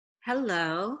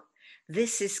Hello,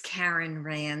 this is Karen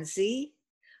Ranzi,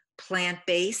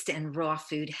 plant-based and raw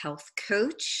food health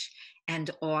coach and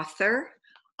author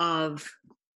of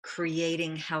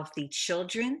Creating Healthy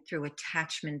Children Through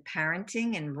Attachment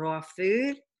Parenting and Raw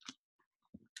Food,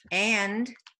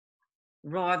 and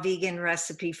Raw Vegan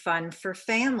Recipe Fun for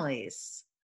Families,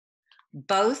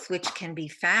 both which can be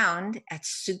found at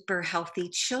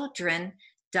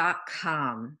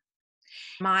superhealthychildren.com.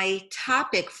 My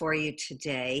topic for you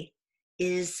today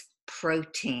is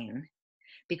protein,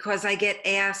 because I get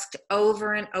asked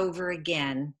over and over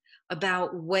again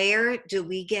about where do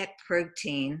we get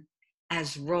protein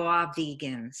as raw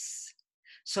vegans.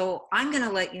 So I'm going to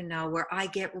let you know where I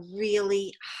get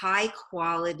really high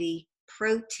quality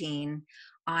protein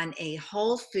on a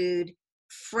whole food,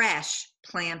 fresh,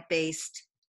 plant-based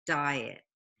diet.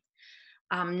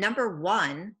 Number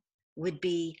one would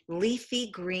be leafy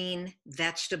green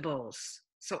vegetables.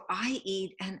 So I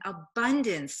eat an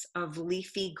abundance of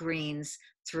leafy greens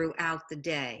throughout the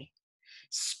day.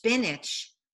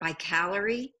 Spinach by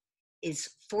calorie is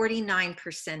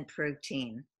 49%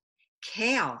 protein.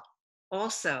 Kale,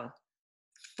 also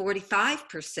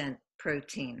 45%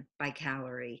 protein by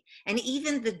calorie. And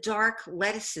even the dark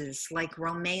lettuces like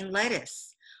romaine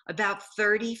lettuce, about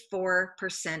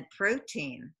 34%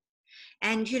 protein.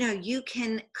 And you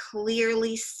can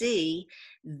clearly see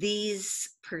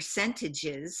these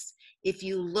percentages if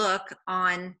you look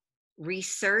on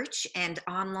research and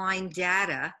online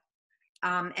data.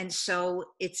 And so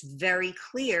it's very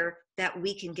clear that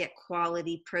we can get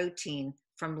quality protein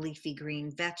from leafy green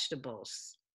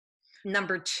vegetables.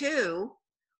 Number two,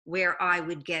 where I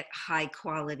would get high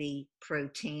quality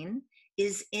protein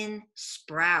is in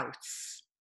sprouts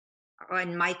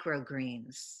and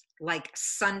microgreens like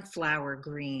sunflower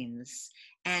greens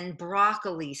and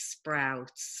broccoli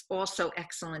sprouts, also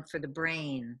excellent for the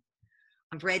brain.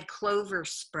 Red clover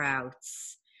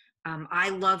sprouts. I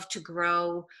love to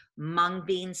grow mung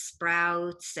bean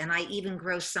sprouts, and I even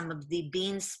grow some of the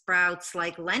bean sprouts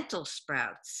like lentil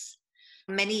sprouts.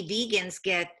 Many vegans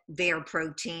get their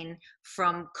protein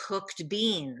from cooked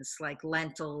beans like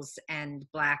lentils and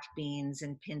black beans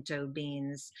and pinto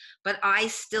beans, but I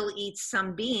still eat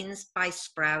some beans by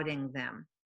sprouting them.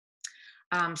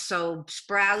 So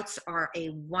sprouts are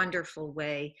a wonderful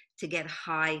way to get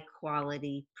high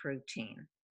quality protein.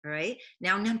 All right.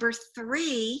 Now, number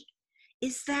three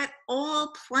is that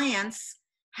all plants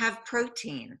have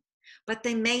protein, but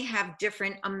they may have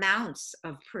different amounts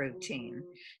of protein,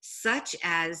 such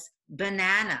as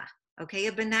banana. Okay,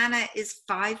 a banana is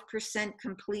 5%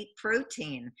 complete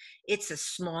protein. It's a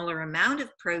smaller amount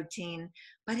of protein,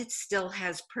 but it still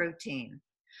has protein.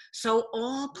 So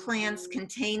all plants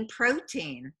contain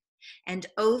protein. And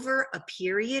over a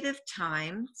period of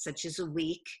time, such as a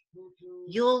week,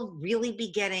 you'll really be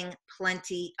getting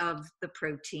plenty of the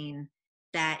protein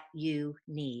that you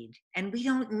need. And we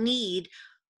don't need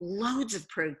loads of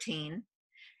protein,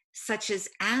 such as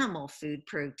animal food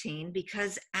protein,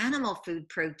 because animal food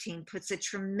protein puts a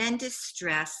tremendous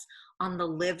stress on the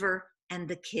liver and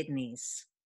the kidneys.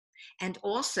 And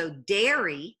also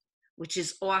dairy, which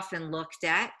is often looked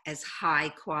at as high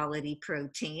quality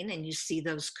protein, and you see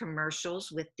those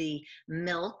commercials with the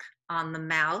milk on the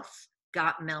mouth,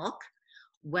 got milk.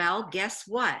 Well, guess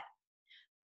what?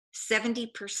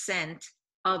 70%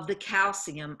 of the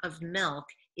calcium of milk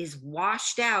is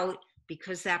washed out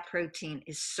because that protein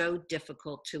is so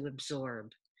difficult to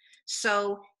absorb.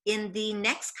 So in the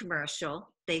next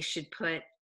commercial, they should put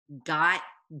got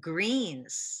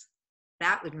greens.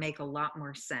 That would make a lot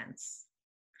more sense.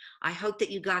 I hope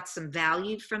that you got some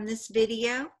value from this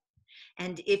video.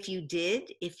 And if you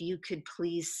did, if you could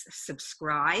please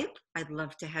subscribe, I'd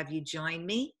love to have you join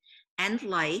me, and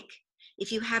like.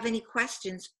 If you have any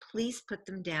questions, please put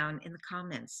them down in the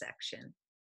comments section.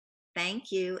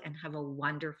 Thank you and have a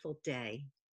wonderful day.